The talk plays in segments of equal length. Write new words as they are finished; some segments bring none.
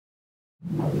Do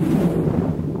you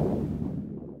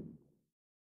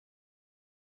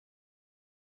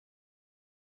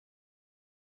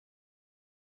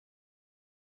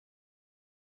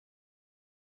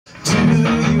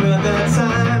at that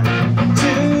time,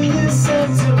 do you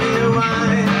send to me a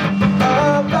wine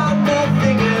about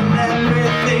nothing and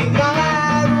everything all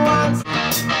at once?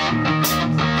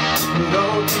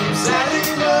 Don't keep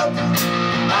setting up,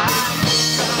 I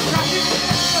think I'm cracking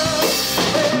up,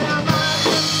 and I might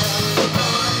just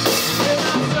tell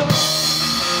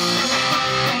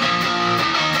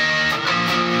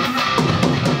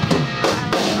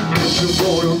you you're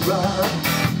gonna run.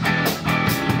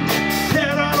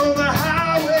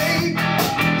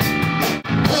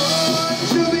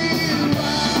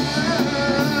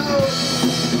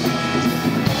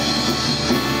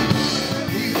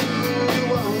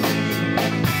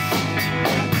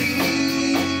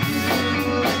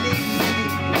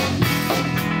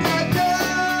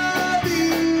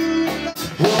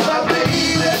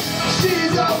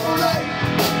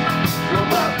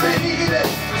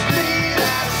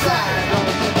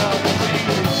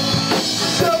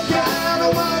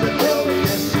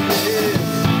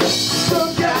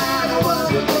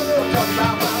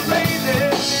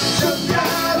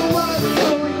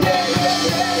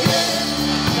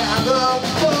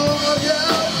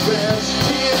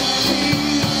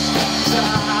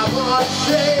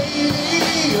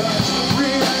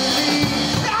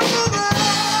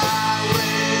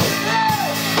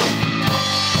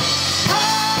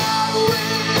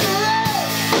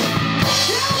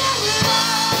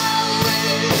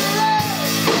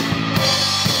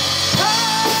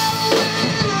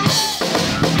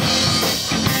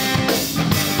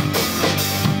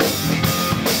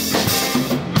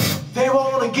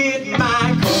 Get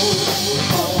my coat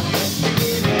on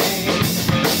yesterday.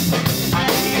 I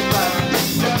ain't found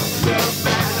just a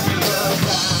matter of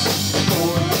time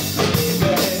for us to be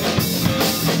there.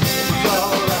 It's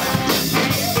alright,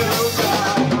 it's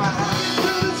alright.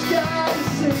 The sky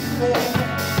is sitting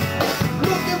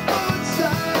looking for a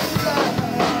sunlight,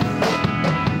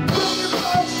 looking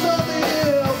for something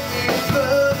else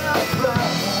even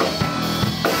outside.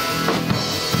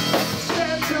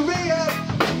 Stand to me up.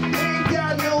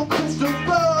 Crystal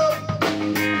ball,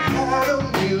 had a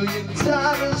million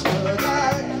times, but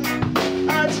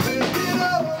I'd spend it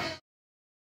all.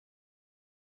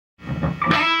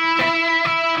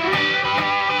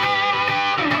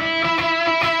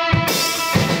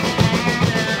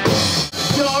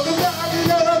 Talk about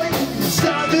loving,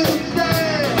 start to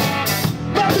dance.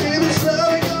 My baby's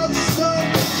loving all the sun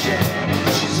and shine.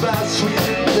 She's my sweet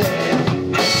little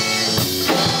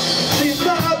she's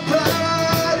my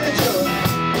pride and joy.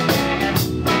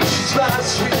 My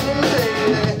sweet little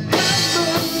lady,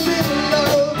 little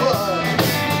love boy.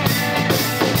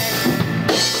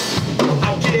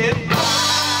 I'll get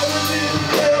by with a little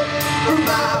help from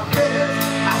my friends.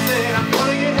 I said I'm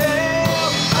gonna get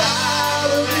help by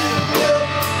with a little help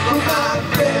from my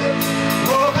friends.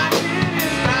 Oh, my kid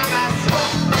is by my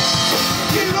side.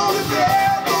 You know the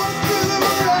bell goes through the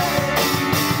rain.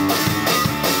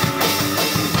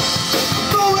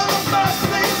 Blowing up my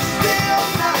sleep still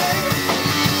night.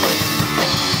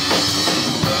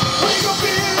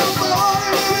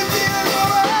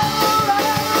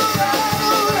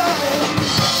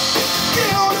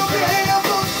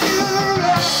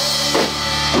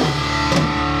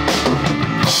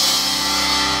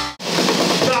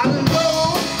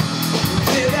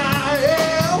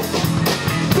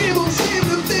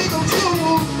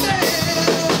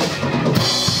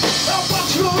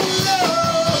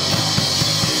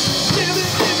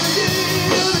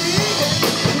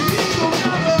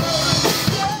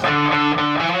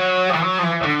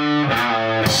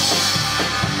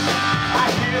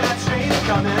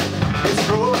 It's